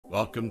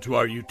Welcome to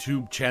our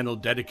YouTube channel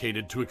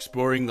dedicated to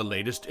exploring the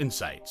latest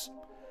insights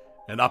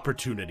and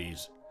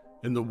opportunities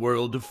in the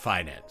world of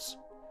finance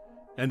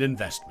and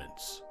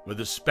investments, with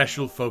a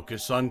special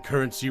focus on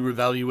currency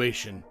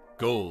revaluation,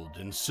 gold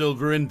and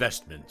silver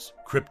investments,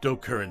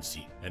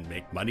 cryptocurrency, and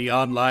make money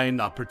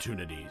online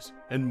opportunities,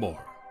 and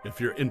more.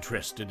 If you're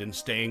interested in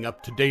staying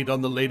up to date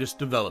on the latest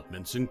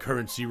developments in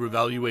currency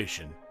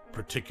revaluation,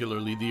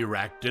 particularly the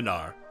Iraqi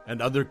Dinar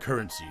and other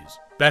currencies,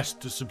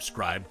 best to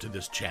subscribe to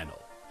this channel.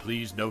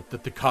 Please note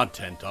that the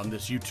content on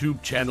this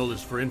YouTube channel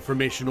is for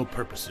informational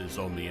purposes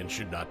only and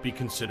should not be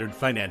considered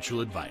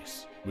financial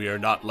advice. We are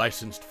not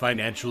licensed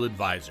financial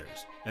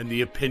advisors, and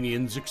the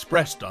opinions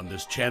expressed on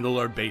this channel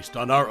are based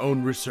on our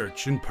own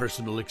research and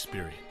personal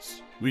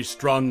experience. We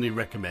strongly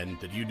recommend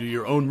that you do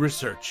your own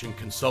research and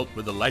consult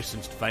with a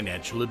licensed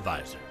financial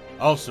advisor.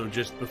 Also,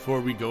 just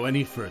before we go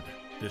any further,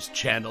 this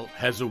channel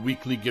has a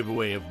weekly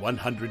giveaway of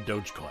 100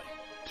 Dogecoin.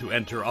 To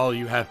enter, all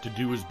you have to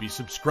do is be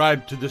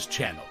subscribed to this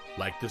channel,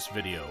 like this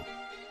video,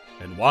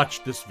 and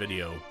watch this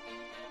video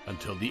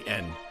until the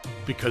end,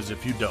 because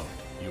if you don't,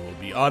 you will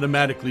be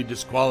automatically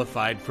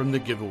disqualified from the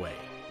giveaway.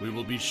 We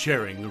will be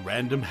sharing the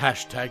random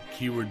hashtag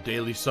keyword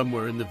daily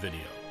somewhere in the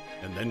video,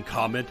 and then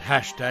comment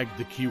hashtag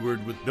the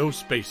keyword with no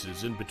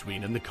spaces in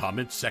between in the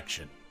comments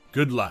section.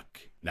 Good luck.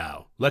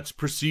 Now, let's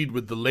proceed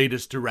with the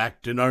latest Iraqi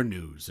Dinar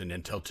news and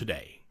Intel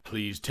today.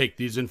 Please take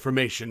these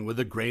information with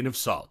a grain of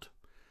salt,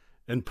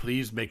 and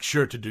please make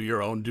sure to do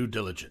your own due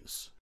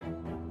diligence.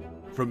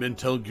 From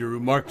Intel Guru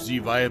Mark Z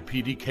via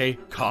PDK,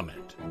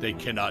 comment: they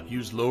cannot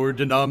use lower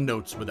denom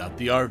notes without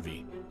the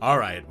RV.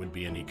 It would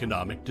be an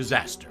economic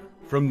disaster.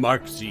 From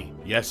Mark Z,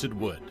 yes it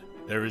would.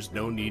 There is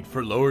no need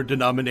for lower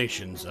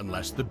denominations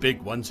unless the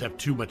big ones have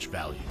too much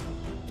value.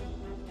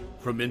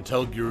 From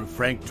Intel Guru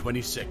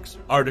Frank26,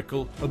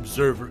 article: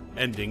 Observer,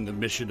 ending the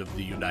mission of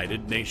the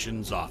United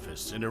Nations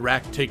office in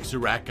Iraq takes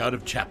Iraq out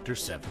of Chapter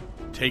 7.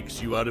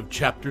 Takes you out of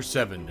Chapter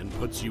 7 and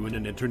puts you in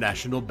an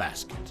international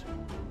basket.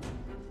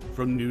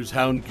 From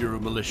Newshound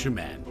Guru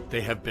Militiaman, they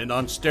have been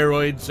on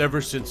steroids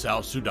ever since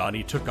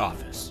al-Sudani took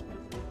office,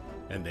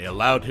 and they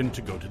allowed him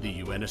to go to the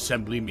UN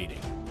Assembly meeting,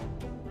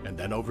 and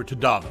then over to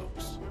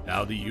Davos.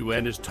 Now the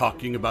UN is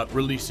talking about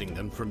releasing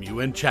them from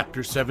UN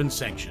Chapter 7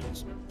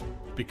 sanctions,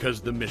 because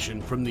the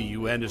mission from the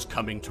UN is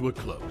coming to a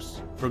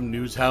close. From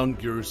Newshound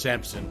Guru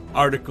Samson,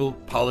 article: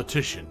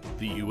 Politician,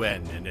 the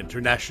UN and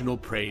international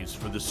praise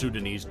for the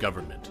Sudanese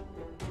government,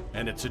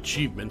 and its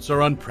achievements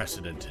are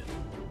unprecedented.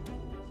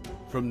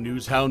 From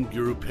Newshound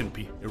Guru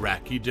Pinpi,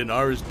 Iraqi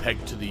Dinar is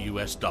pegged to the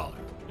US dollar.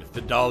 If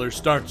the dollar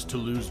starts to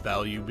lose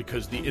value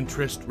because the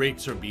interest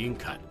rates are being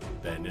cut,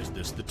 then is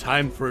this the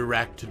time for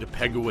Iraq to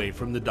depeg away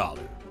from the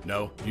dollar?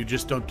 No, you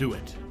just don't do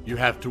it. You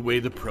have to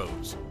weigh the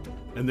pros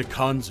and the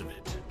cons of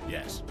it.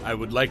 Yes, I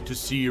would like to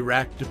see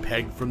Iraq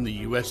depeg from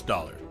the US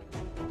dollar,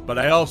 but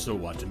I also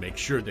want to make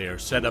sure they are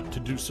set up to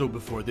do so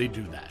before they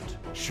do that.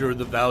 Sure,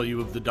 the value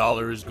of the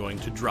dollar is going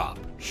to drop.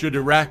 Should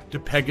Iraq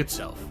depeg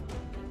itself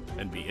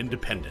and be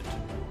independent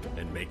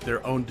and make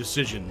their own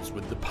decisions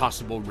with the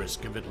possible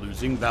risk of it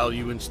losing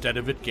value instead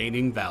of it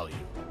gaining value?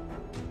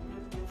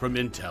 From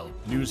Intel,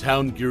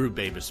 Newshound Guru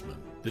Babisman,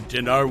 the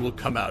dinar will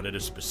come out at a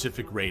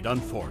specific rate on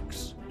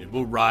forks. It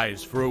will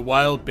rise for a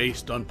while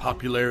based on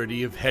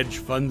popularity of hedge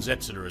funds,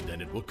 etc.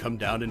 Then it will come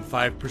down in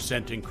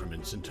 5%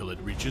 increments until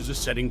it reaches a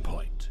setting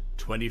point.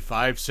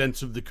 25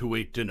 cents of the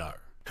Kuwait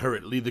dinar.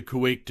 Currently the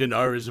Kuwait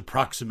dinar is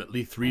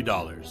approximately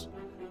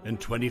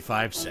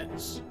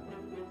 $3.25.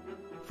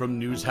 From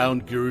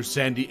Newshound Guru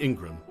Sandy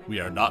Ingram, we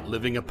are not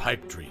living a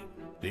pipe dream.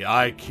 The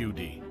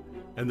IQD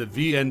and the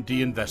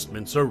VND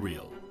investments are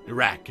real.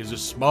 Iraq is a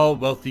small,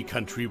 wealthy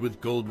country with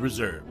gold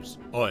reserves,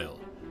 oil,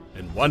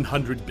 and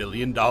 $100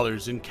 billion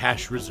in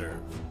cash reserve.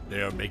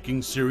 They are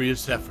making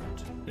serious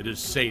effort. It is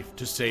safe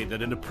to say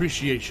that an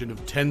appreciation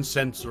of 10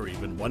 cents or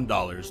even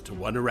 $1 to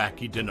one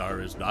Iraqi dinar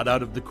is not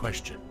out of the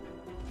question.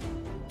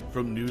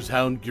 From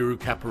Newshound Guru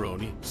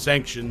Caparoni,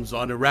 sanctions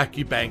on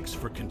Iraqi banks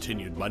for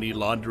continued money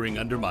laundering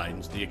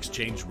undermines the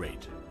exchange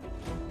rate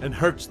and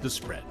hurts the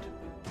spread.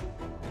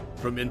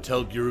 From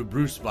Intel Guru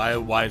Bruce via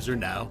Wiser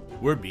Now,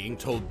 we're being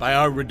told by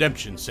our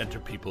Redemption Center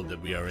people that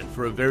we are in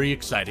for a very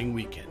exciting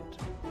weekend.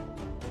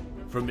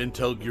 From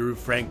Intel Guru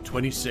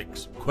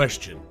Frank26,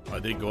 question: are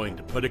they going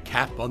to put a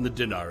cap on the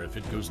dinar if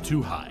it goes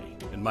too high?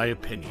 In my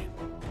opinion,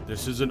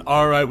 this is an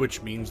RI,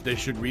 which means they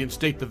should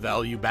reinstate the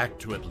value back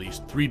to at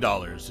least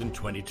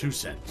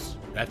 $3.22.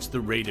 That's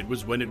the rate it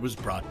was when it was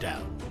brought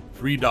down.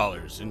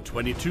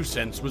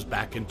 $3.22 was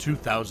back in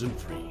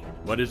 2003.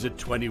 What is it,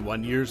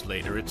 21 years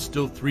later, it's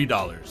still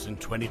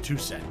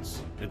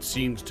 $3.22. It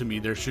seems to me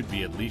there should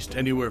be at least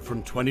anywhere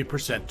from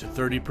 20% to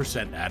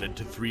 30% added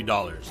to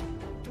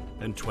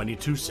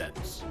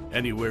 $3.22.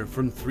 Anywhere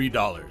from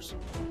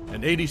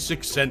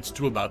 $3.86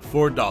 to about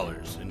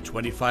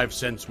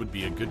 $4.25 would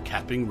be a good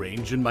capping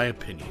range in my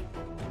opinion.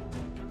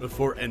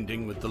 Before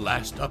ending with the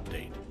last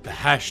update, the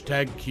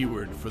hashtag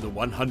keyword for the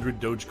 100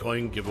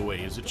 Dogecoin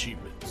giveaway is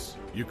achievements.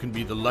 You can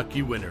be the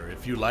lucky winner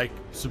if you like,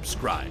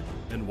 subscribe,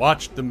 and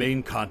watch the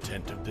main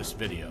content of this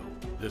video.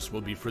 This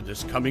will be for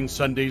this coming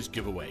Sunday's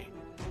giveaway,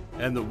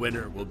 and the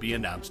winner will be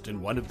announced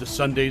in one of the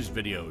Sunday's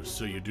videos,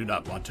 so you do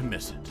not want to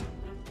miss it.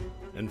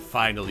 And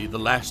finally, the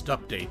last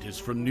update is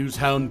from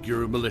Newshound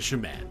Guru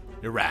Militiaman.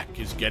 Iraq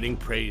is getting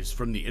praise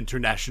from the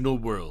international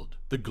world,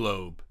 the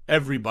globe,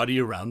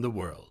 everybody around the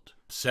world.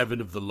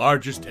 7 of the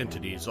largest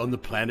entities on the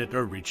planet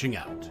are reaching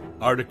out.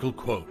 Article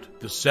quote,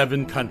 "The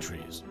 7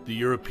 countries, the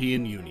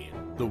European Union,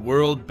 the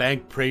World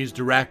Bank praised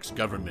Iraq's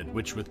government,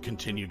 which with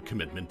continued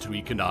commitment to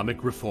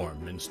economic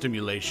reform and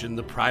stimulation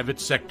the private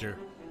sector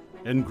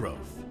and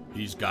growth.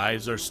 These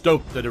guys are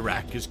stoked that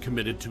Iraq is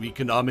committed to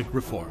economic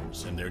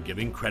reforms, and they're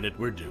giving credit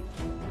where due."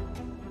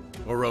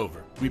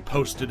 Moreover, we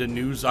posted a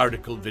news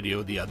article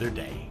video the other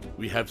day.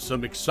 We have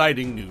some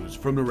exciting news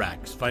from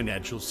Iraq's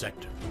financial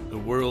sector. The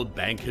World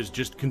Bank has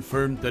just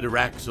confirmed that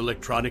Iraq's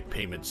electronic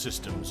payment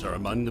systems are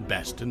among the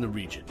best in the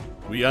region.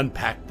 We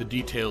unpacked the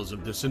details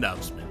of this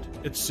announcement,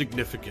 its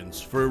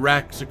significance for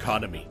Iraq's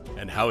economy,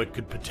 and how it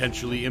could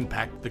potentially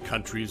impact the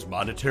country's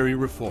monetary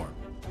reform,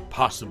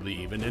 possibly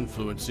even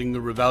influencing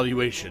the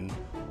revaluation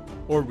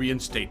or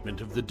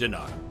reinstatement of the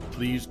dinar.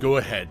 Please go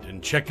ahead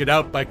and check it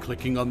out by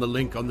clicking on the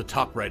link on the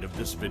top right of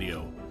this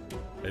video,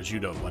 as you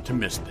don't want to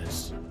miss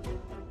this.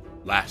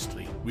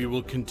 Lastly, we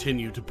will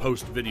continue to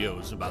post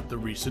videos about the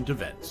recent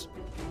events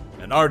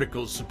and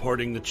articles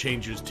supporting the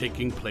changes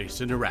taking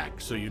place in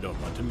Iraq, so you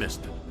don't want to miss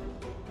them.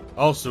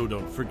 Also,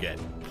 don't forget,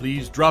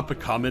 please drop a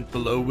comment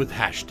below with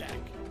hashtag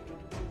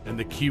and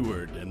the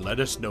keyword and let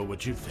us know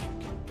what you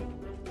think.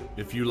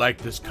 If you like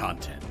this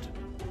content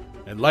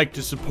and like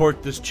to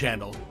support this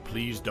channel,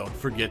 please don't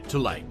forget to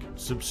like,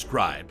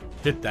 subscribe,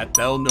 hit that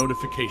bell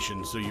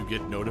notification so you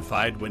get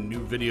notified when new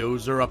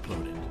videos are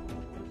uploaded.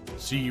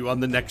 See you on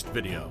the next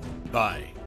video. Bye.